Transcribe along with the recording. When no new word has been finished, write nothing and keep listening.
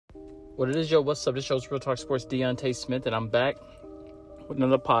What it is, yo, what's up? This show's Real Talk Sports, Deontay Smith, and I'm back with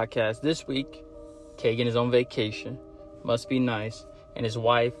another podcast. This week, Kagan is on vacation. Must be nice. And his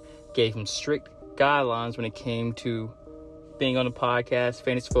wife gave him strict guidelines when it came to being on the podcast,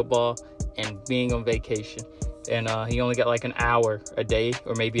 fantasy football, and being on vacation. And he only got like an hour a day,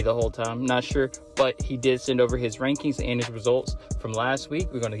 or maybe the whole time. Not sure. But he did send over his rankings and his results from last week.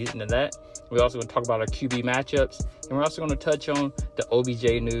 We're going to get into that. We're also going to talk about our QB matchups. And we're also going to touch on the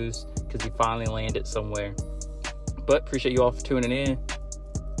OBJ news because he finally landed somewhere. But appreciate you all for tuning in.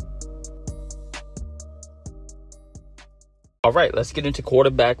 All right, let's get into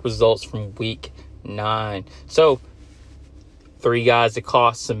quarterback results from week 9. So, 3 guys that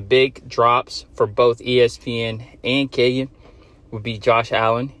caused some big drops for both ESPN and Kagan would be Josh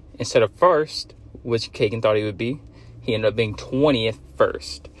Allen. Instead of first, which Kagan thought he would be, he ended up being 20th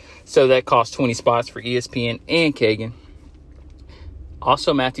first. So that cost 20 spots for ESPN and Kagan.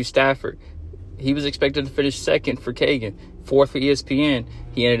 Also, Matthew Stafford. He was expected to finish second for Kagan, 4th for ESPN.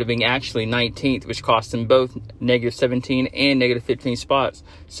 He ended up being actually 19th, which cost him both negative 17 and negative 15 spots.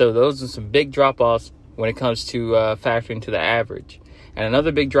 So those are some big drop-offs when it comes to factoring to the average. And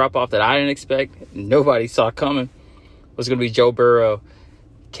another big drop-off that I didn't expect, nobody saw coming, was going to be Joe Burrow.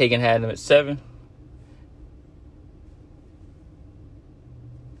 Kagan had him at 7.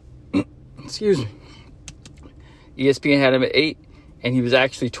 Excuse me. ESPN had him at 8, and he was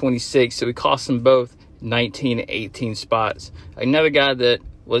actually 26, so it cost them both 19 and 18 spots. Another guy that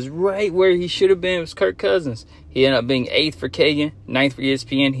was right where he should have been was Kirk Cousins. He ended up being 8th for Kagan, 9th for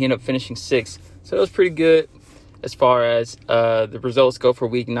ESPN. He ended up finishing 6th. So that was pretty good as far as the results go for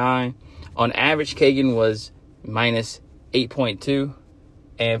week 9. On average, Kagan was minus 8.2,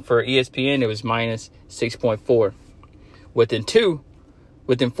 and for ESPN, it was minus 6.4.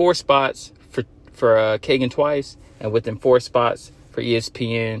 Within 4 spots for Kagan twice, and within 4 spots for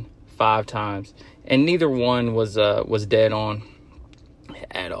ESPN 5 times. And neither one was dead on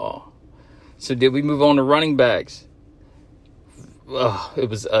at all. So did we move on to running backs? Oh, it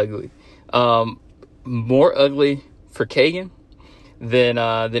was ugly. More ugly for Kagan than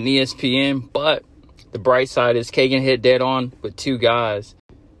ESPN, but the bright side is Kagan hit dead on with 2 guys.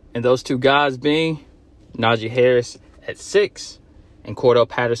 And those 2 guys being Najee Harris at 6 and Cordell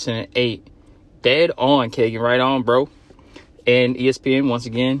Patterson at 8. Dead on, Kagan. Right on, bro. And ESPN, once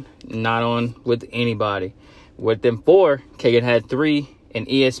again, not on with anybody. Within 4, Kagan had 3, and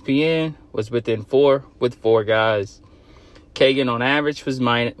ESPN was within 4 with 4 guys. Kagan on average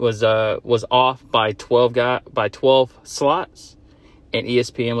was off by 12 slots, and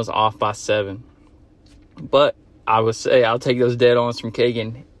ESPN was off by 7. But I would say I'll take those dead ons from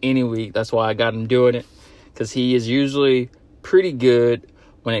Kagan any week. That's why I got him doing it, because he is usually pretty good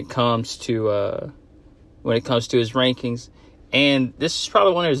when it comes to his rankings. And this is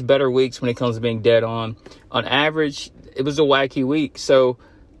probably one of his better weeks when it comes to being dead on. On average, it was a wacky week, so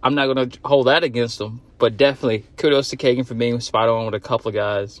I'm not going to hold that against him. But definitely, kudos to Kagan for being spot on with a couple of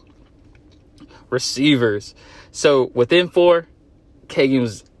guys. Receivers. So, within 4, Kagan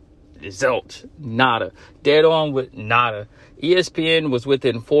was zilch. Nada. Dead on with nada. ESPN was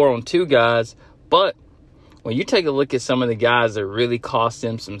within 4 on 2 guys. But when you take a look at some of the guys that really cost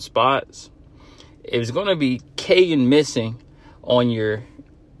him some spots, it was going to be Kagan missing on your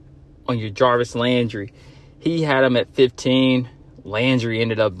Jarvis Landry. He had him at 15. Landry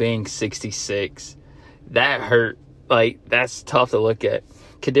ended up being 66. That hurt. Like, that's tough to look at.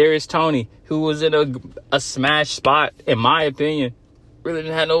 Kadarius Toney, who was in a smash spot, in my opinion, really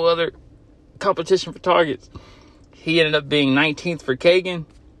didn't have no other competition for targets. He ended up being 19th for Kagan,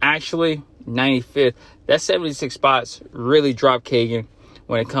 actually 95th. That 76 spots really dropped Kagan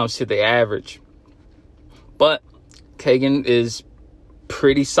when it comes to the average. But Kagan is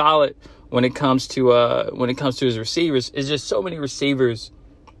pretty solid when it comes to his receivers. It's just so many receivers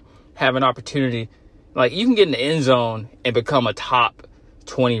have an opportunity. Like, you can get in the end zone and become a top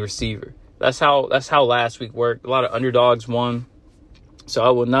 20 receiver. That's how last week worked. A lot of underdogs won. So I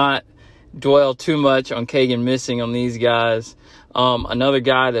will not dwell too much on Kagan missing on these guys. Another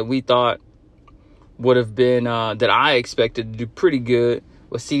guy that we thought would have been that I expected to do pretty good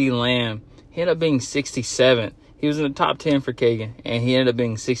was CeeDee Lamb. He ended up being 67th. He was in the top 10 for Kagan, and he ended up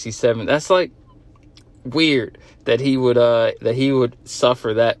being 67th. That's like weird that he would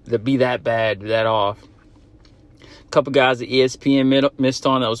suffer that be that bad, that off. A couple guys that ESPN missed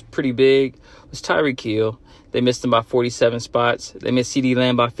on that was pretty big was Tyreek Hill. They missed him by 47 spots. They missed CeeDee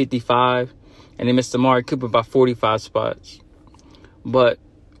Lamb by 55, and they missed Amari Cooper by 45 spots. But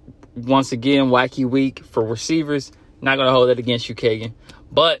once again, wacky week for receivers. Not going to hold that against you, Kagan.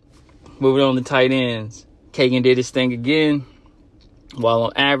 But moving on to tight ends. Kagan did his thing again. while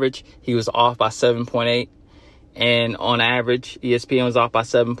on average, he was off by 7.8. And on average, ESPN was off by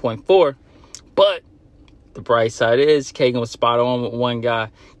 7.4. But the bright side is Kagan was spot on with one guy.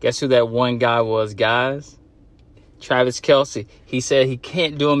 Guess who that one guy was, guys? Travis Kelce. He said he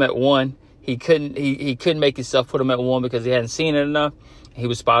can't do him at 1. He couldn't make himself put him at 1 because he hadn't seen it enough. He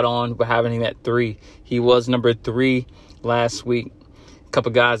was spot on for having him at 3. He was number 3 last week. A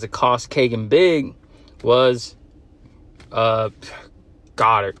couple guys that cost Kagan big was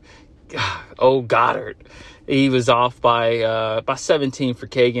Goddard. Oh, Goddard. He was off by 17 for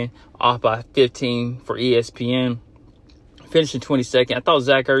Kagan, off by 15 for ESPN. Finishing 22nd. I thought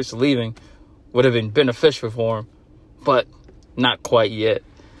Zach Ertz leaving would have been beneficial for him, but not quite yet.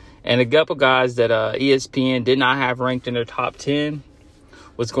 And a couple guys that ESPN did not have ranked in their top 10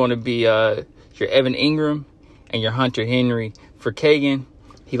 was going to be your Evan Ingram and your Hunter Henry. For Kagan,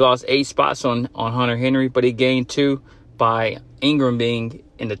 he lost 8 spots on Hunter Henry, but he gained 2 by Ingram being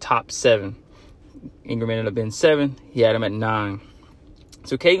in the top 7. Ingram ended up being 7. He had him at 9.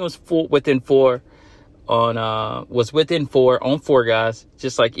 So Kagan was within 4 on 4 guys,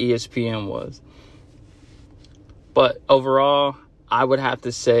 just like ESPN was. But overall, I would have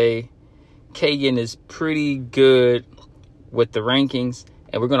to say Kagan is pretty good with the rankings,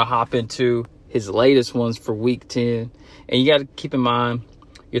 and we're going to hop into his latest ones for Week 10. And you got to keep in mind,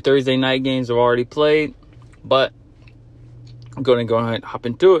 your Thursday night games are already played, but I'm going to go ahead and hop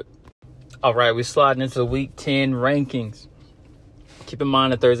into it. All right, we're sliding into the Week 10 rankings. Keep in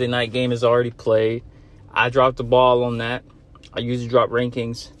mind the Thursday night game is already played. I dropped the ball on that. I usually drop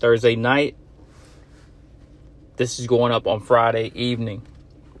rankings Thursday night. This is going up on Friday evening.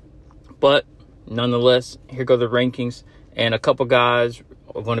 But nonetheless, here go the rankings. And a couple guys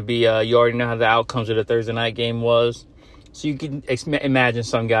are going to be, you already know how the outcomes of the Thursday night game was. So you can imagine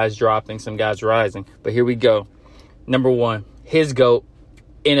some guys dropping, some guys rising. But here we go. Number 1, his GOAT,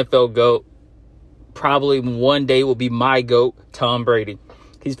 NFL GOAT. Probably one day will be my GOAT, Tom Brady.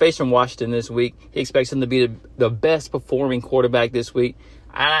 He's facing Washington this week. He expects him to be the best performing quarterback this week.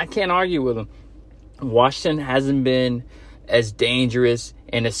 And I can't argue with him. Washington hasn't been as dangerous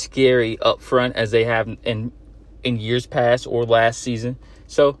and as scary up front as they have in years past or last season.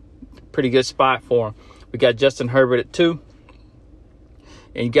 So, pretty good spot for him. We got Justin Herbert at 2.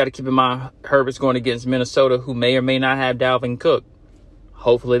 And you got to keep in mind, Herbert's going against Minnesota, who may or may not have Dalvin Cook.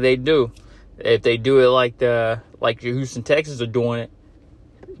 Hopefully they do. If they do it like the Houston Texans are doing it,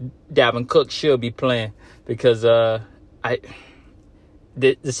 Dalvin Cook should be playing, because the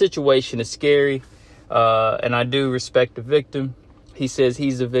situation is scary, and I do respect the victim. He says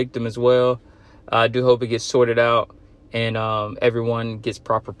he's a victim as well. I do hope it gets sorted out and everyone gets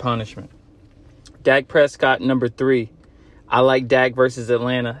proper punishment. Dak Prescott, number 3. I like Dak versus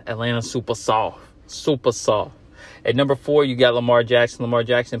Atlanta. Atlanta super soft. Super soft. At number 4, you got Lamar Jackson. Lamar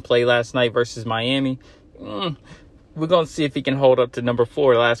Jackson played last night versus Miami. We're going to see if he can hold up to number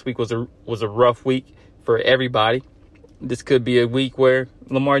 4. Last week was a rough week for everybody. This could be a week where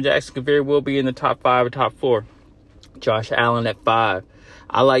Lamar Jackson could very well be in the top 5 or top 4. Josh Allen at 5.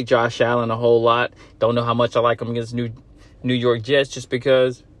 I like Josh Allen a whole lot. Don't know how much I like him against New York Jets, just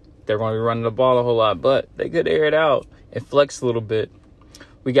because they're going to be running the ball a whole lot. But they could air it out and flex a little bit.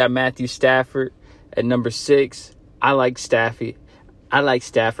 We got Matthew Stafford at number 6. I like Stafford. I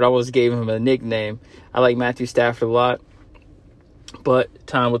almost gave him a nickname. I like Matthew Stafford a lot. But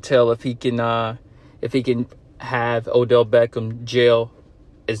time will tell if he can have Odell Beckham jail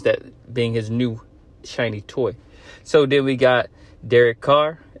as that being his new shiny toy. So then we got Derek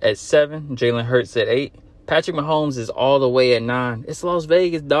Carr at 7, Jalen Hurts at 8. Patrick Mahomes is all the way at 9. It's Las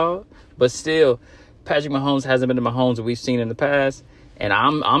Vegas, dog. But still, Patrick Mahomes hasn't been the Mahomes that we've seen in the past, and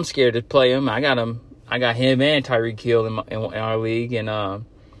I'm scared to play him. I got him and Tyreek Hill in our league, and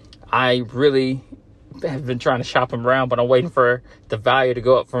I really have been trying to shop him around, but I'm waiting for the value to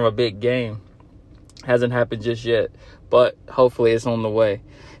go up from a big game. Hasn't happened just yet, but hopefully it's on the way.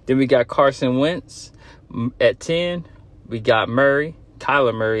 Then we got Carson Wentz at 10. We got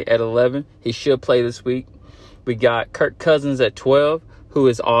Kyler Murray at 11. He should play this week. We got Kirk Cousins at 12, who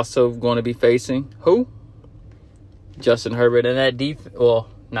is also going to be facing who? Justin Herbert. And that defense, well,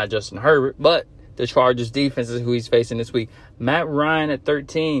 not Justin Herbert, but the Chargers defense is who he's facing this week. Matt Ryan at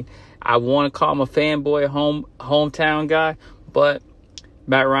 13. I want to call him a fanboy, hometown guy, but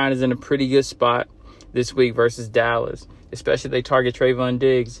Matt Ryan is in a pretty good spot this week versus Dallas, especially if they target Trayvon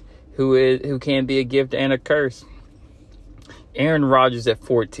Diggs, who can be a gift and a curse. Aaron Rodgers at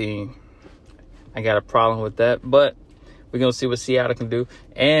 14. I got a problem with that, but we're going to see what Seattle can do.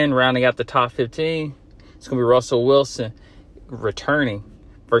 And rounding out the top 15, it's going to be Russell Wilson returning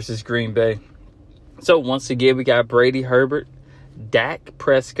versus Green Bay. So once again, we got Brady, Herbert, Dak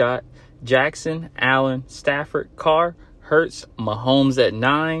Prescott, Jackson, Allen, Stafford, Carr, Hurts, Mahomes at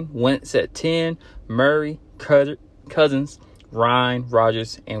 9, Wentz at 10, Murray, Cousins, Ryan,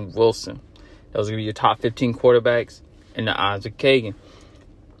 Rodgers, and Wilson. Those are going to be your top 15 quarterbacks in the eyes of Kagan.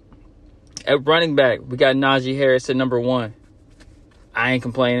 At running back, we got Najee Harris at number 1. I ain't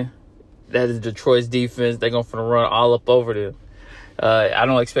complaining. That is Detroit's defense. They're going to run all up over them. I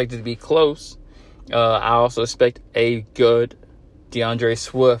don't expect it to be close. I also expect a good DeAndre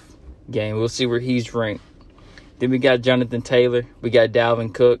Swift game. We'll see where he's ranked. Then we got Jonathan Taylor. We got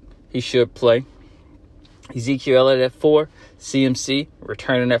Dalvin Cook. He should play. Ezekiel Elliott at 4. CMC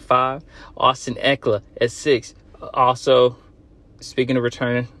returning at 5. Austin Eckler at 6. Also, speaking of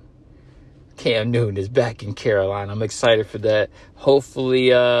returning, Cam Newton is back in Carolina. I'm excited for that.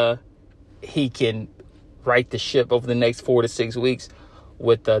 Hopefully, he can right the ship over the next 4 to 6 weeks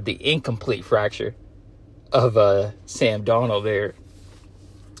with the incomplete fracture of Sam Darnold there.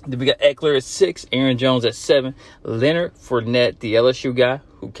 Then we got Eckler at 6, Aaron Jones at 7, Leonard Fournette, the LSU guy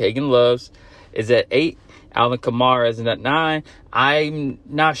who Kagan loves, is at 8. Alvin Kamara is at 9. I'm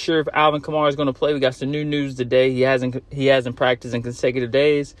not sure if Alvin Kamara is going to play. We got some new news today. He hasn't practiced in consecutive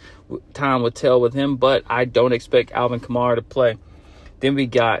days. Time will tell with him, but I don't expect Alvin Kamara to play. Then we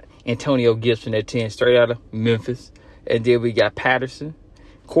got Antonio Gibson at 10, straight out of Memphis. And then we got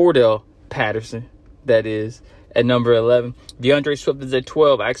Cordell Patterson, that is, at number 11. DeAndre Swift is at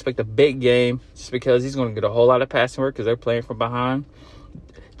 12. I expect a big game just because he's going to get a whole lot of passing work because they're playing from behind.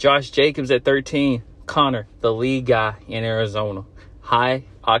 Josh Jacobs at 13. Connor, the lead guy in Arizona.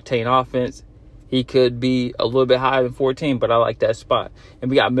 High-octane offense. He could be a little bit higher than 14, but I like that spot.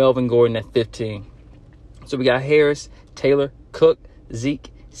 And we got Melvin Gordon at 15. So we got Harris, Taylor, Cook, Zeke,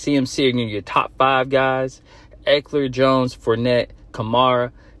 CMC are going to be your top 5 guys. Eckler, Jones, Fournette,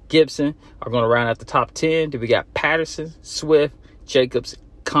 Kamara, Gibson are going to round out the top 10. Then we got Patterson, Swift, Jacobs,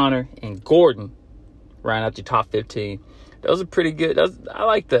 Connor, and Gordon round out your top 15. Those are pretty good. I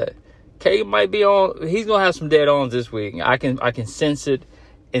like that. K might be on. He's going to have some dead ons this week. I can sense it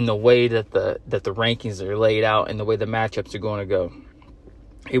in the way that the rankings are laid out and the way the matchups are going to go.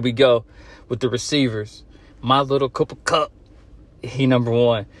 Here we go with the receivers. My little Cooper Kupp. He number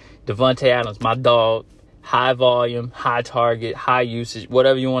 1. Devontae Adams, my dog. High volume, high target, high usage,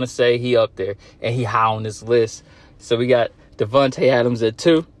 whatever you want to say, he up there. And he high on this list. So we got Devontae Adams at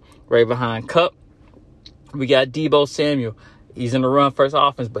 2, right behind Kupp. We got Deebo Samuel. He's in the run first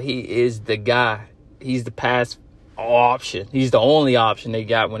offense, but he is the guy. He's the pass option. He's the only option they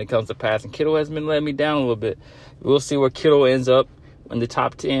got when it comes to passing. Kittle has been letting me down a little bit. We'll see where Kittle ends up in the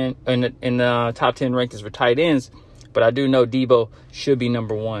top 10 in the top 10 rankings for tight ends. But I do know Deebo should be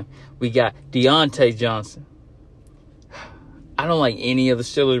number 1. We got Deontay Johnson. I don't like any of the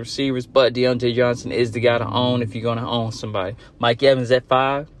Steelers receivers, but Deontay Johnson is the guy to own if you're going to own somebody. Mike Evans at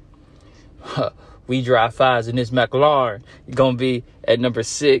 5. We drive 5s in this McLaurin. You're going to be at number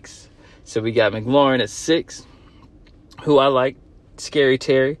 6. So we got McLaurin at 6, who I like, Scary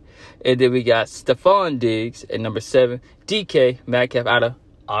Terry. And then we got Stephon Diggs at number 7. DK Metcalf out of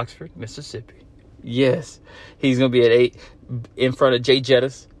Oxford, Mississippi. Yes, he's going to be at 8 in front of Jay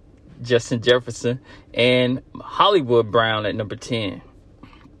Jettis, Justin Jefferson, and Hollywood Brown at number 10.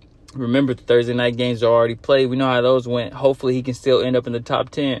 Remember, the Thursday night games are already played. We know how those went. Hopefully, he can still end up in the top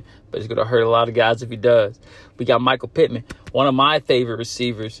 10, but it's going to hurt a lot of guys if he does. We got Michael Pittman, one of my favorite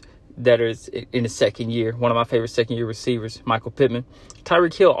receivers that is in the second year. One of my favorite second-year receivers, Michael Pittman.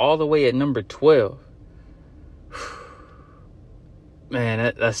 Tyreek Hill all the way at number 12.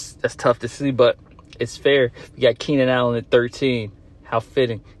 Man, that's tough to see, but it's fair. We got Keenan Allen at 13. How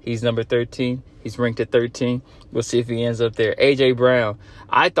fitting. He's number 13. He's ranked at 13. We'll see if he ends up there. A.J. Brown.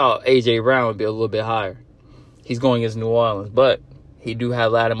 I thought A.J. Brown would be a little bit higher. He's going against New Orleans, but he do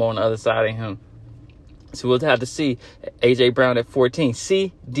have Lattimore on the other side of him. So we'll have to see. A.J. Brown at 14.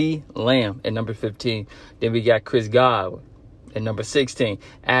 C.D. Lamb at number 15. Then we got Chris Godwin at number 16.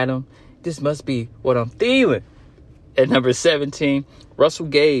 Adam, this must be what I'm feeling. At number 17. Russell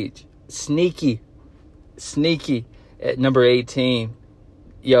Gage. Sneaky at number 18.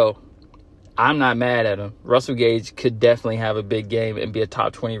 Yo, I'm not mad at him. Russell Gage could definitely have a big game and be a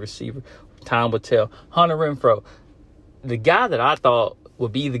top 20 receiver. Time will tell. Hunter Renfrow, the guy that I thought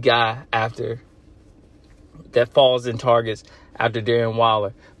would be the guy after that falls in targets after Darren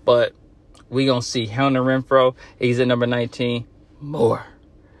Waller. But we going to see. Hunter Renfrow, he's at number 19. More.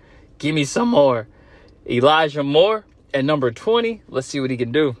 Give me some more. Elijah Moore at number 20. Let's see what he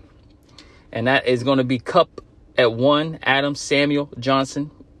can do. And that is going to be Kupp at 1. Adams, Samuel,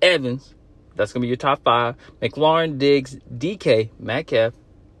 Johnson, Evans. That's going to be your top 5. McLaurin, Diggs, DK, Metcalf.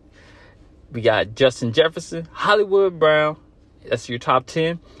 We got Justin Jefferson, Hollywood Brown, That's your top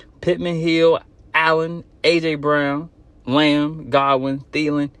 10. Pittman, Hill, Allen, A.J. Brown, Lamb, Godwin,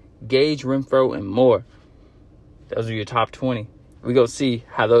 Thielen, Gage, Renfro, and more. Those are your top 20. We go see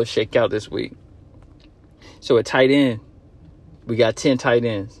how those shake out this week. So at tight end, we got 10 tight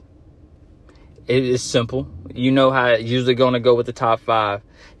ends. It is simple. You know how it's usually going to go with the top 5.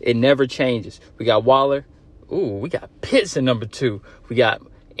 It never changes. We got Waller. Ooh, we got Pitts at number 2. We got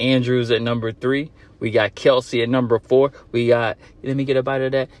Andrews at number 3. We got Kelsey at number 4. We got, let me get a bite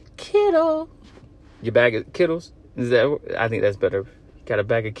of that, Kittle. Your bag of Kittles? I think that's better. Got a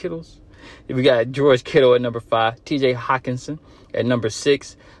bag of Kittles? We got George Kittle at number 5. TJ Hawkinson at number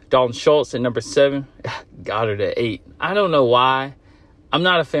 6. Dalton Schultz at number 7. Goddard at 8. I don't know why. I'm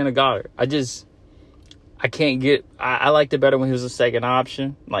not a fan of Goddard. I can't get. I liked it better when he was a second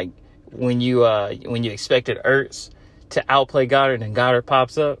option. Like when you expected Ertz to outplay Goddard and Goddard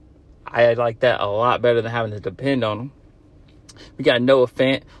pops up. I like that a lot better than having to depend on him. We got Noah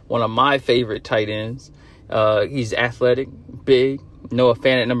Fant, one of my favorite tight ends. He's athletic, big. Noah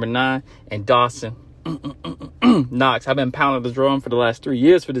Fant at number 9, and Dawson Knox. I've been pounding the drum for the last 3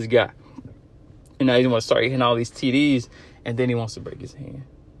 years for this guy. And now he's going to start hitting all these TDs, and then he wants to break his hand.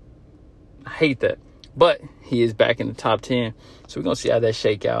 I hate that. But he is back in the top 10, so we're going to see how that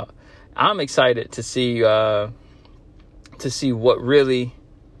shake out. I'm excited to see what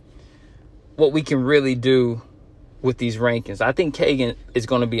we can really do with these rankings. I think Kagan is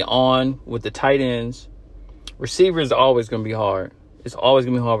going to be on with the tight ends. Receivers are always going to be hard. It's always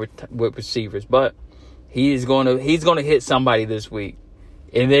going to be hard with receivers, but he's going to hit somebody this week.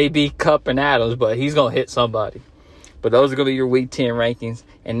 It may be Kupp and Adams, but he's going to hit somebody. But those are going to be your Week 10 rankings.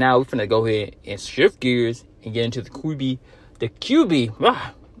 And now we're going to go ahead and shift gears and get into the QB,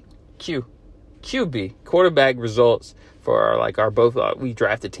 quarterback results for our both. We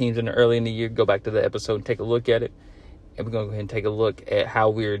drafted teams early in the year. Go back to the episode and take a look at it. And we're going to go ahead and take a look at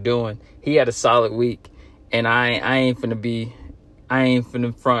how we're doing. He had a solid week, and I ain't finna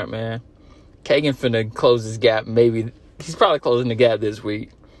front, man. Kagan finna close this gap. Maybe he's probably closing the gap this week.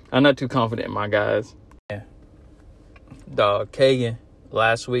 I'm not too confident in my guys. Yeah. Dog, Kagan,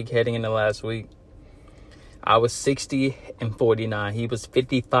 heading into last week, I was 60-49. He was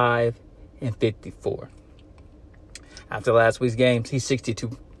 55-54. After last week's games, he's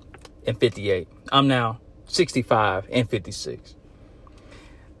 62-58. I'm now 65-56.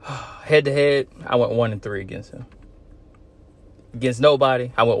 Head to head, I went 1-3 against him. Against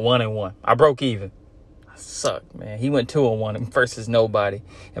nobody, I went 1-1. I broke even. I suck, man. He went 2-1 versus nobody.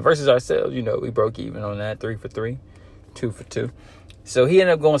 And versus ourselves, we broke even on that. 3 for 3, 2 for 2. So he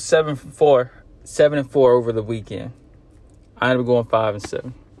ended up going 7-4 over the weekend. I ended up going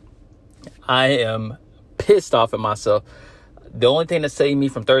 5-7. I am pissed off at myself. The only thing that saved me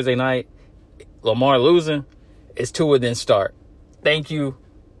from Thursday night, Lamar losing, is Tua didn't start. Thank you,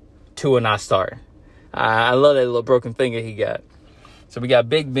 Tua not starting. I love that little broken finger he got. So we got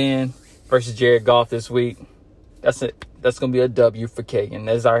Big Ben versus Jared Goff this week. That's it. That's going to be a W for Kagan.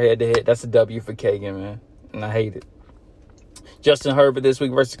 That's our head-to-head. That's a W for Kagan, man. And I hate it. Justin Herbert this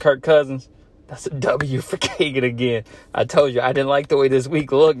week versus Kirk Cousins. That's a W for Kagan again. I told you, I didn't like the way this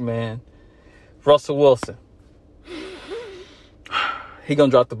week looked, man. Russell Wilson. He going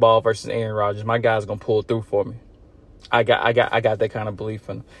to drop the ball versus Aaron Rodgers. My guy's going to pull through for me. I got that kind of belief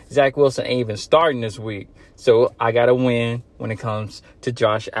in him. Zach Wilson ain't even starting this week. So I got to win when it comes to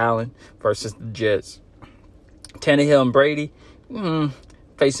Josh Allen versus the Jets. Tannehill and Brady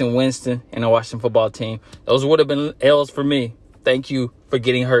facing Winston and the Washington football team. Those would have been L's for me. Thank you for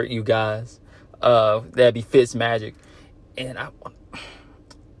getting hurt, you guys. That'd be Fitzmagic. And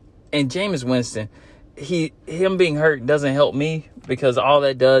Jameis Winston, him being hurt doesn't help me because all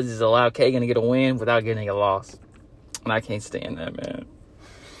that does is allow Kagan to get a win without getting a loss. And I can't stand that, man.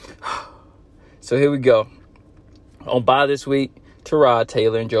 So here we go. On bye this week, Tyrod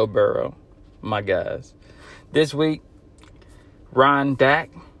Taylor and Joe Burrow, my guys. This week, Ryan Dak.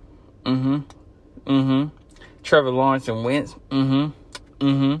 Trevor Lawrence and Wentz.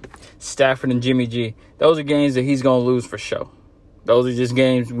 Stafford and Jimmy G. Those are games that he's going to lose for sure. Those are just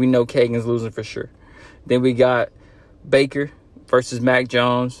games we know Kagan's losing for sure. Then we got Baker versus Mac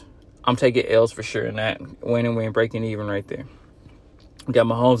Jones. I'm taking L's for sure in that. Win, breaking even right there. We got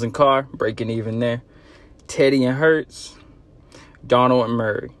Mahomes and Carr, breaking even there. Teddy and Hurts. Darnold and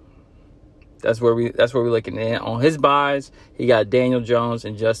Murray. That's where we're looking at. On his buys, he got Daniel Jones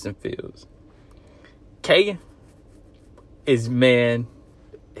and Justin Fields. Kagan is, man,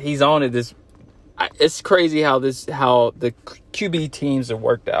 he's on it. It's crazy how the QB teams have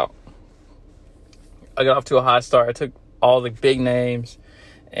worked out. I got off to a hot start. I took all the big names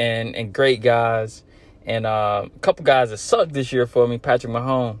and great guys, And a couple guys that sucked this year for me. Patrick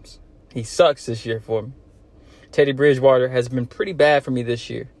Mahomes. He sucks this year for me. Teddy Bridgewater has been pretty bad for me this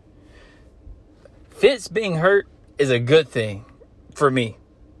year. Fitz being hurt is a good thing for me.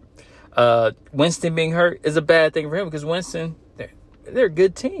 Winston being hurt is a bad thing for him because Winston, they're a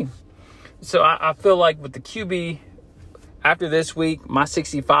good team. So I feel like with the QB, after this week, my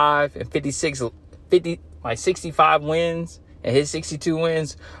 65 and 56, my 65 wins and his 62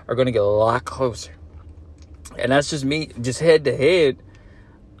 wins are going to get a lot closer. And that's just me, just head to head.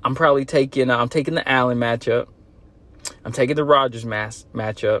 I'm probably taking the Allen matchup. I'm taking the Rodgers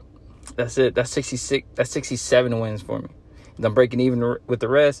matchup. That's it. That's 66. That's 67 wins for me. And I'm breaking even with the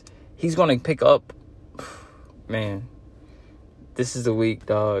rest. He's going to pick up. Man, this is the week,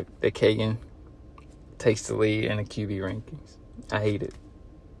 dog, that Kagan takes the lead in the QB rankings. I hate it,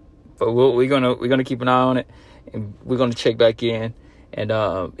 but we're gonna keep an eye on it, and we're gonna check back in. And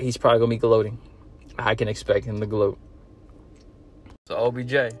he's probably gonna be gloating. I can expect him to gloat. So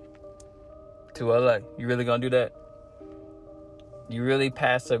OBJ to LA. You really gonna do that? You really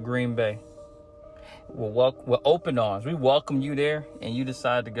pass up Green Bay? With open arms. We welcome you there, and you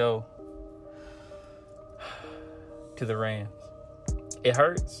decide to go to the Rams. It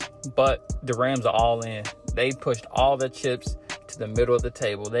hurts, but the Rams are all in. They pushed all the chips to the middle of the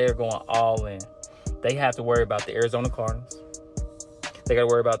table. They are going all in. They have to worry about the Arizona Cardinals. They got to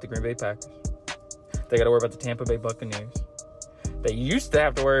worry about the Green Bay Packers. They got to worry about the Tampa Bay Buccaneers. They used to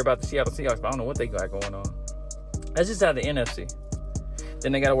have to worry about the Seattle Seahawks, but I don't know what they got going on. That's just out of the NFC.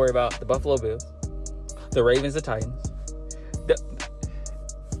 Then they got to worry about the Buffalo Bills, the Ravens, the Titans.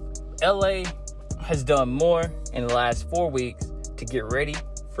 LA has done more in the last 4 weeks to get ready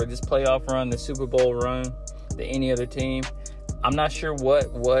for this playoff run, the Super Bowl run, than any other team. I'm not sure what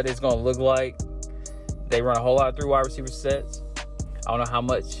it's going to look like. They run a whole lot through wide receiver sets. I don't know how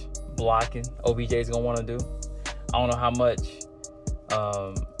much blocking OBJ is going to want to do. I don't know how much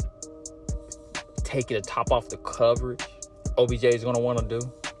taking the top off the coverage OBJ is going to want to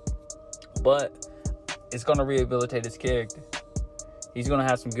do. But it's going to rehabilitate his character. He's going to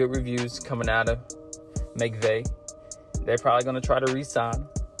have some good reviews coming out of McVay. They're probably going to try to re-sign him.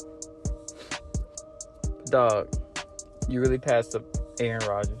 Dog, you really passed up Aaron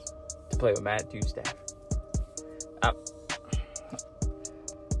Rodgers to play with Matthew Stafford.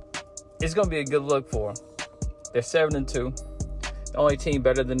 It's going to be a good look for them. They're 7-2. The only team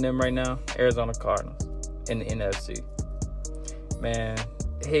better than them right now, Arizona Cardinals in the NFC. Man,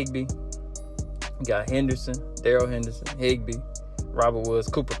 Higbee. You got Henderson, Darrell Henderson, Higbee, Robert Woods,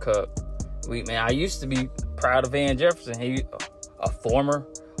 Cooper Kupp. I used to be proud of Van Jefferson. He, a former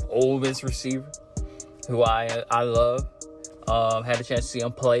Ole Miss receiver who I love. Had a chance to see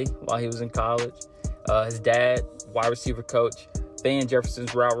him play while he was in college. His dad, wide receiver coach. Van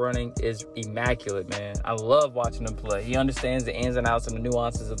Jefferson's route running is immaculate, man. I love watching him play. He understands the ins and outs and the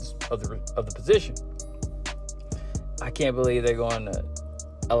nuances of the position. I can't believe they're going to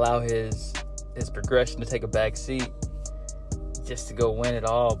allow his progression to take a back seat just to go win it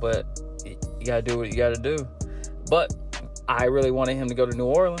all. But you got to do what you got to do. But I really wanted him to go to New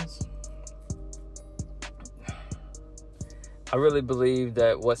Orleans. I really believe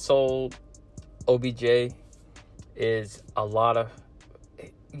that what sold OBJ is a lot of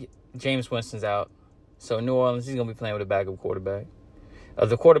James Winston's out. So New Orleans, he's going to be playing with a backup quarterback. Of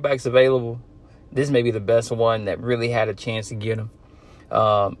the quarterbacks available, this may be the best one that really had a chance to get him.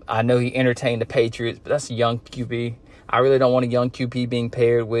 I know he entertained the Patriots, but that's a young QB. I really don't want a young QB being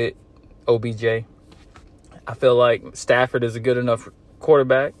paired with OBJ. I feel like Stafford is a good enough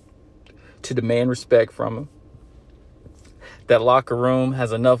quarterback to demand respect from him. That locker room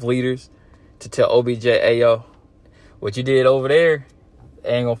has enough leaders to tell OBJ, hey, yo, what you did over there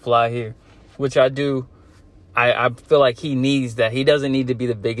ain't going to fly here. Which I do. I feel like he needs that. He doesn't need to be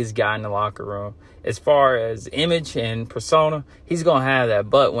the biggest guy in the locker room. As far as image and persona, he's going to have that.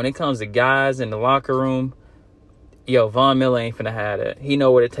 But when it comes to guys in the locker room, yo, Von Miller ain't finna have that. He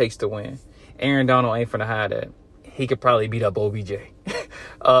know what it takes to win. Aaron Donald ain't finna have that. He could probably beat up OBJ.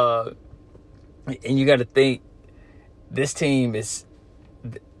 And you got to think, this team is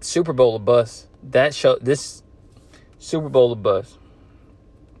Super Bowl or bust. This Super Bowl or bust.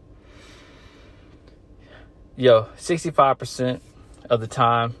 Yo, 65% of the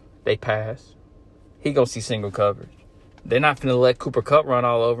time they pass. He gonna see single coverage. They're not finna let Cooper Kupp run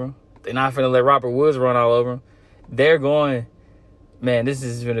all over him. They're not finna let Robert Woods run all over him. They're going, man, this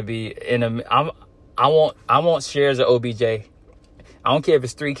is gonna be I want shares of OBJ. I don't care if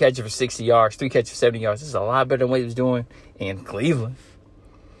it's 3 catches for 60 yards, 3 catches for 70 yards. This is a lot better than what he was doing in Cleveland.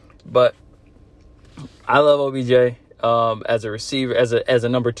 But I love OBJ as a receiver, as a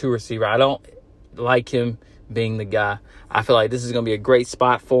number 2 receiver. like him being the guy. I feel like this is going to be a great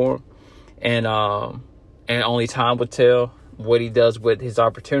spot for him. And only time will tell what he does with his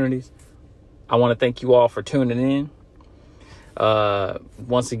opportunities. I want to thank you all for tuning in.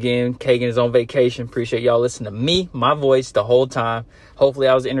 Once again, Kagan is on vacation. Appreciate y'all listening to me, my voice, the whole time. Hopefully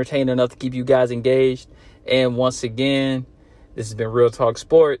I was entertaining enough to keep you guys engaged. And once again, this has been Real Talk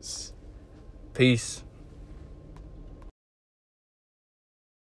Sports. Peace.